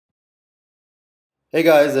Hey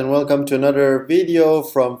guys, and welcome to another video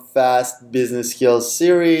from Fast Business Skills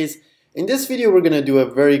series. In this video, we're going to do a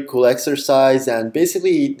very cool exercise, and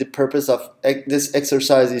basically the purpose of this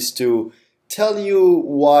exercise is to tell you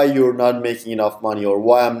why you're not making enough money or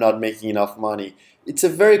why I'm not making enough money. It's a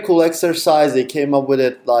very cool exercise. They came up with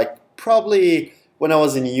it like probably when I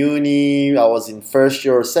was in uni. I was in first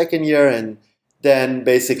year or second year, and then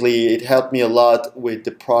basically it helped me a lot with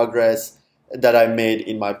the progress that I made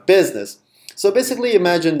in my business. So basically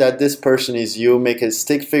imagine that this person is you, make a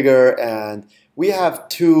stick figure, and we have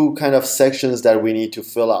two kind of sections that we need to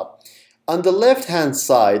fill up. On the left hand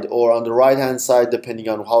side or on the right hand side, depending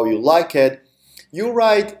on how you like it, you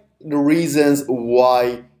write the reasons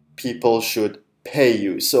why people should pay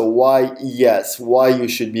you. So why you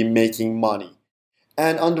should be making money.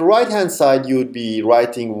 And on the right hand side, you would be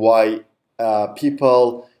writing why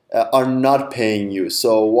people are not paying you.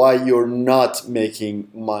 So why you're not making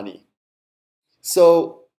money.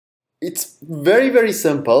 So it's very, very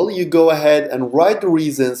simple. You go ahead and write the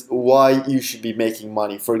reasons why you should be making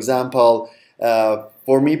money. For example,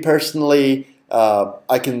 for me personally,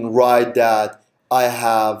 I can write that I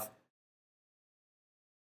have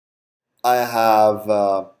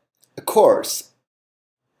a course.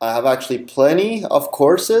 I have actually plenty of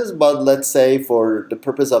courses, but let's say for the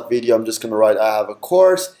purpose of video, I'm just going to write I have a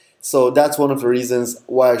course. So that's one of the reasons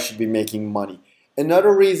why I should be making money.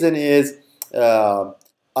 Another reason is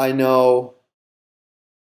I know,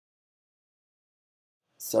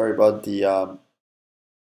 sorry about the,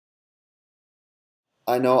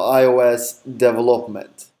 I know iOS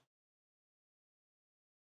development,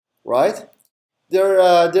 right? There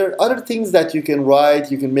are other things that you can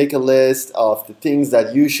write. You can make a list of the things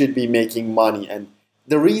that you should be making money and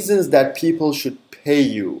the reasons that people should pay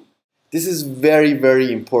you. This is very,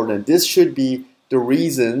 very important. This should be the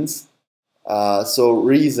reasons. So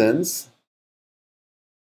reasons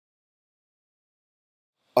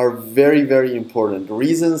are very, very important.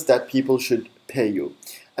 Reasons that people should pay you.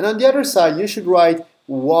 And on the other side, you should write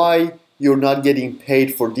why you're not getting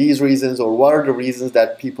paid for these reasons, or what are the reasons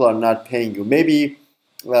that people are not paying you. Maybe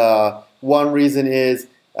one reason is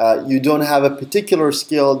you don't have a particular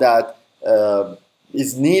skill that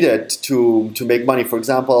is needed to make money. For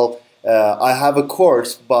example, I have a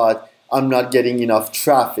course, but I'm not getting enough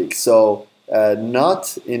traffic. So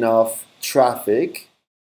not enough traffic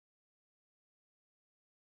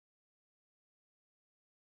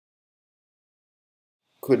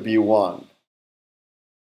could be one.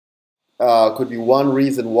 Could be one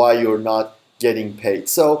reason why you're not getting paid.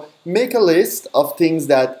 So make a list of things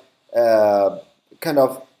that kind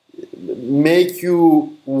of make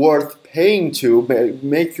you worth paying to,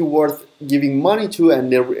 make you worth giving money to,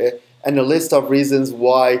 and a list of reasons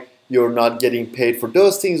why you're not getting paid for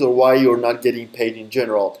those things or why you're not getting paid in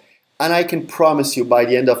general. And I can promise you, by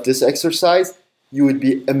the end of this exercise, you would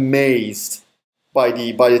be amazed by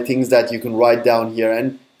the things that you can write down here.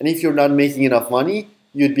 And if you're not making enough money,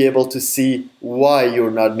 you'd be able to see why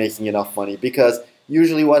you're not making enough money. Because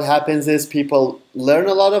usually what happens is people learn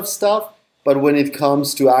a lot of stuff, but when it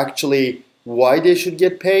comes to actually why they should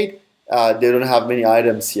get paid, they don't have many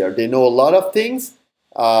items here. They know a lot of things.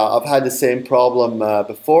 I've had the same problem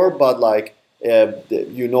before, but like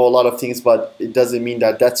you know a lot of things, but it doesn't mean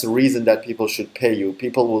that that's a reason that people should pay you.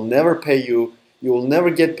 People will never pay you. You will never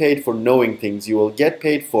get paid for knowing things. You will get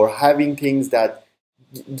paid for having things that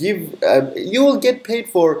give. You will get paid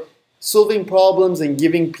for solving problems and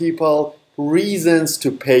giving people reasons to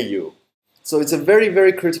pay you. So it's a very,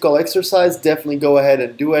 very critical exercise. Definitely go ahead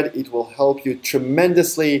and do it. It will help you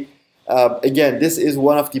tremendously. Again, this is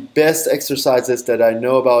one of the best exercises that I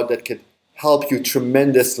know about that could help you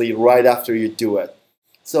tremendously right after you do it.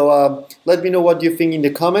 So let me know what you think in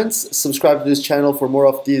the comments. Subscribe to this channel for more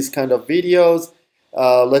of these kind of videos.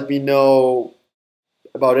 Let me know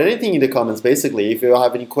about anything in the comments, basically. If you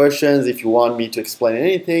have any questions, if you want me to explain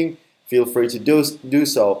anything, feel free to do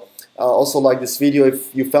so. Also like this video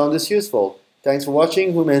if you found this useful. Thanks for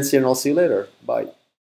watching. Humancy, and I'll see you later. Bye.